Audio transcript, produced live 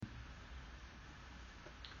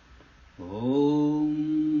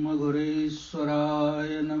ॐ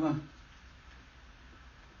अघोरेश्वराय नमः।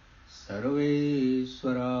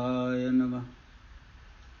 सर्वेश्वराय नमः।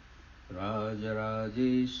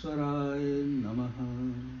 राजराजेश्वराय नमः।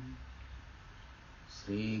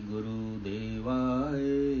 श्रीगुरुदेवाय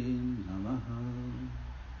नमः।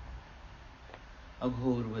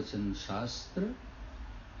 अघोर वचन शास्त्र,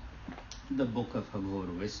 the book of Aghor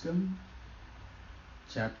wisdom,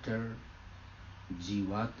 chapter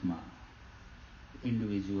Jivatma,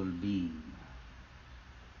 individual being.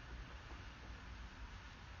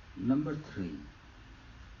 Number 3.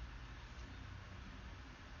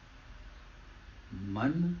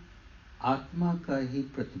 मन आत्मा का ही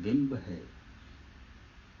प्रतिबिंब है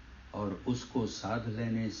और उसको साध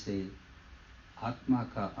लेने से आत्मा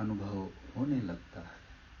का अनुभव होने लगता है।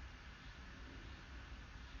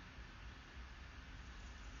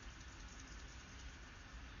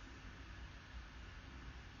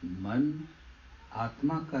 मन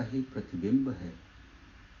आत्मा का ही प्रतिबिंब है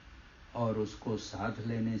और उसको साध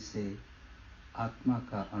लेने से आत्मा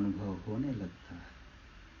का अनुभव होने लगता है।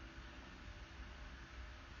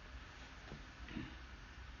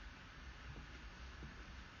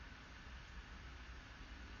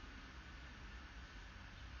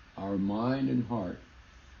 Our mind and heart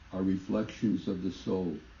are reflections of the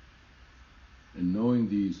soul, and knowing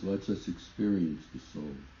these lets us experience the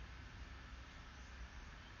soul.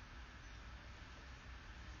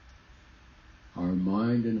 Our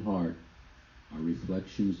mind and heart are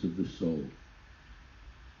reflections of the soul,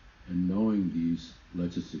 and knowing these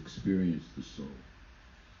lets us experience the soul.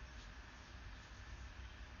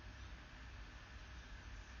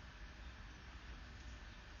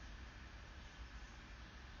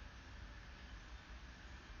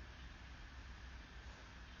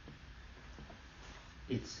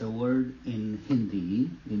 It's a word in Hindi,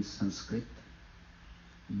 in Sanskrit,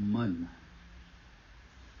 man.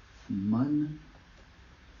 Man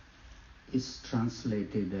is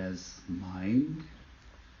translated as mind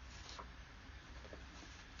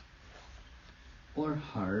or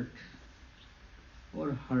heart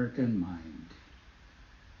and mind.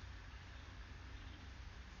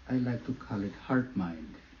 I like to call it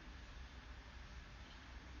heart-mind.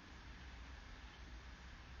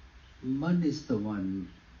 Man is the one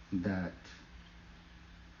that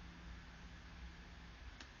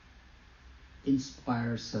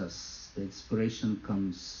inspires us. The inspiration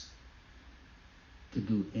comes to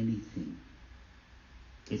do anything.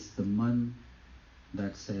 It's the man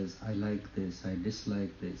that says, I like this, I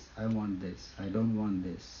dislike this, I want this, I don't want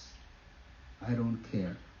this, I don't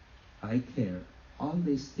care, I care. All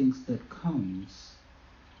these things that comes,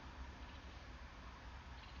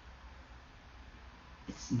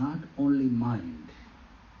 it's not only mind.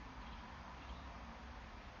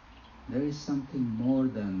 There is something more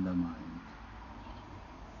than the mind.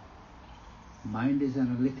 Mind is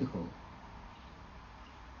analytical.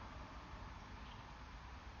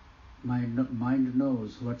 Mind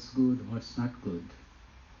knows what's good, what's not good.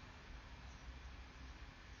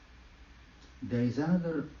 There is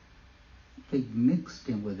another thing mixed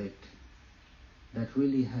in with it that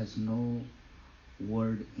really has no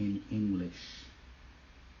word in English.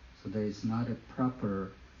 So there is not a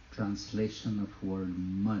proper translation of word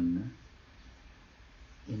man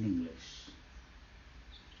in English.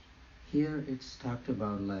 Here it's talked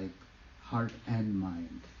about like heart and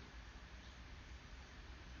mind.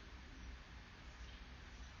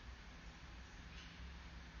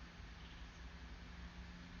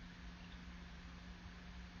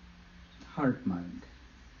 Heart mind.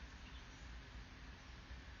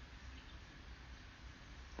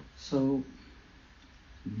 So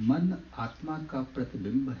मन आत्मा का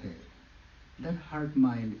प्रतिबिंब है. That heart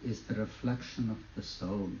mind is the reflection of the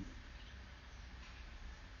soul.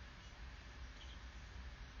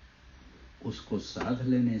 उसको साध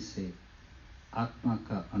लेने से आत्मा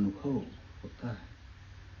का अनुभव होता है.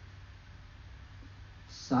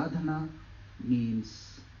 Sadhana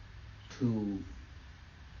means to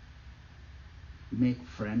make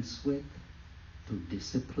friends with, to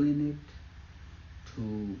discipline it,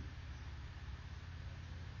 to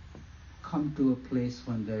come to a place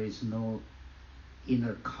when there is no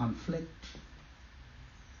inner conflict.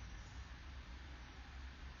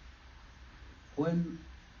 When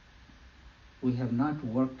we have not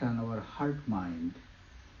worked on our heart mind,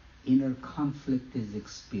 inner conflict is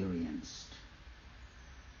experienced.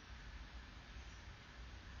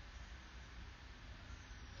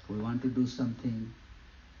 We want to do something,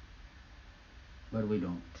 but we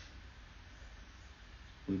don't.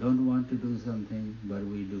 We don't want to do something, but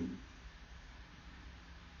we do.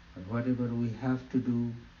 But whatever we have to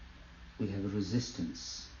do, we have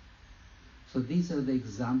resistance. So these are the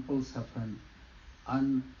examples of an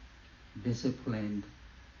undisciplined,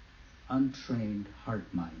 untrained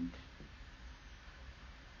heart-mind.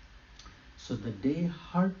 So the day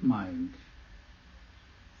heart-mind,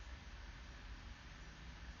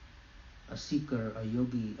 a seeker, a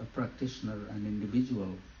yogi, a practitioner, an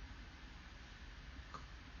individual,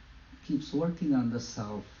 keeps working on the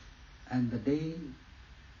self, and the day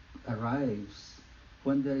arrives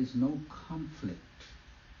when there is no conflict.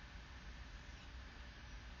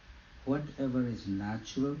 Whatever is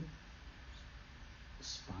natural,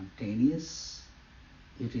 spontaneous,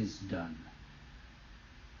 it is done.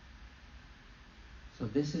 So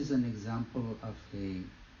this is an example of a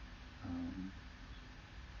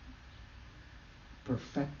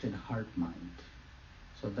perfected heart-mind.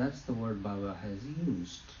 So that's the word Baba has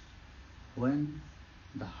used. When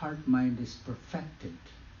the heart-mind is perfected,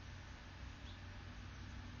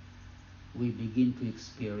 we begin to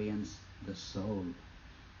experience the soul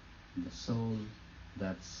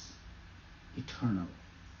that's eternal.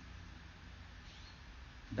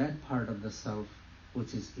 That part of the self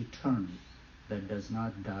which is eternal, that does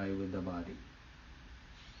not die with the body.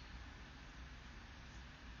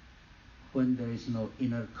 When there is no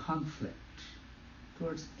inner conflict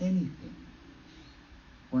towards anything,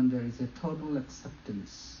 when there is a total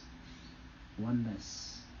acceptance,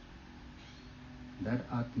 oneness, that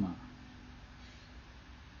Atma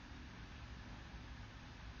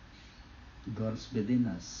dwells within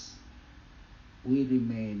us, we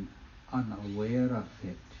remain unaware of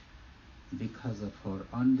it because of our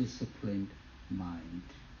undisciplined mind.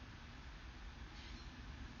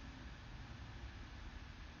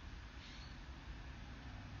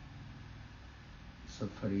 So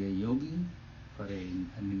for a yogi, for an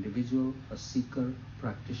individual, a seeker,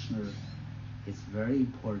 practitioner, it's very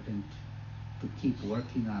important to keep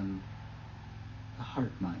working on the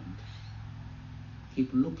heart-mind. Keep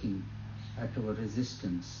looking at our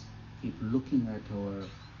resistance, keep looking at our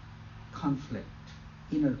conflict,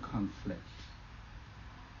 inner conflict.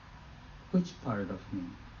 Which part of me,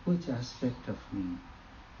 which aspect of me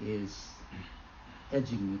is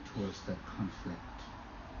edging me towards that conflict?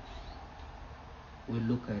 We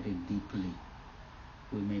look at it deeply.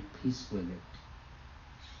 We make peace with it.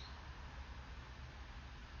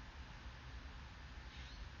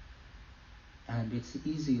 And it's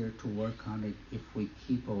easier to work on it if we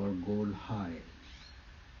keep our goal high.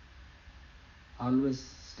 Always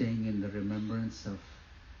staying in the remembrance of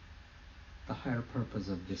the higher purpose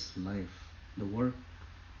of this life, the work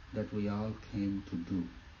that we all came to do.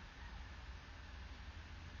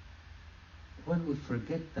 When we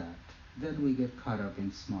forget that, then we get caught up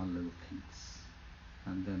in small little things.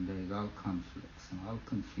 And then there's all conflicts and all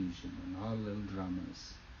confusion and all little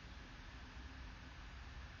dramas.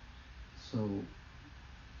 So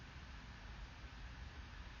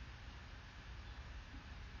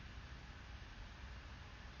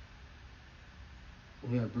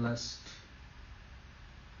we are blessed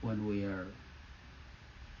when we are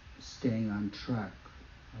staying on track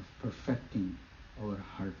of perfecting our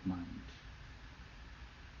heart-mind.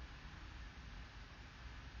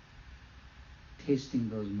 Tasting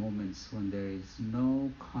those moments when there is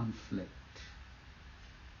no conflict.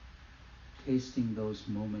 Tasting those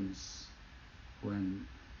moments when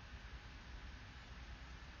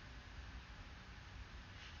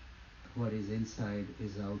what is inside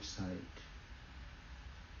is outside.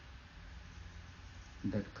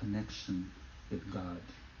 That connection with God.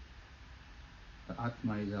 The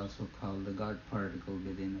Atma is also called the God particle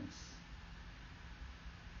within us.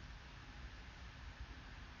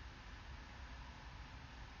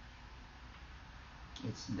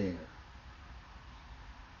 It's there.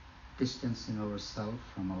 Distancing ourselves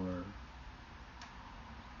from our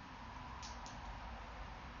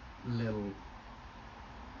little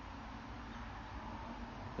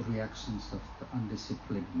reactions of the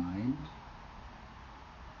undisciplined mind.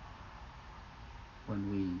 When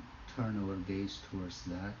we turn our gaze towards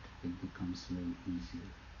that, it becomes a little easier.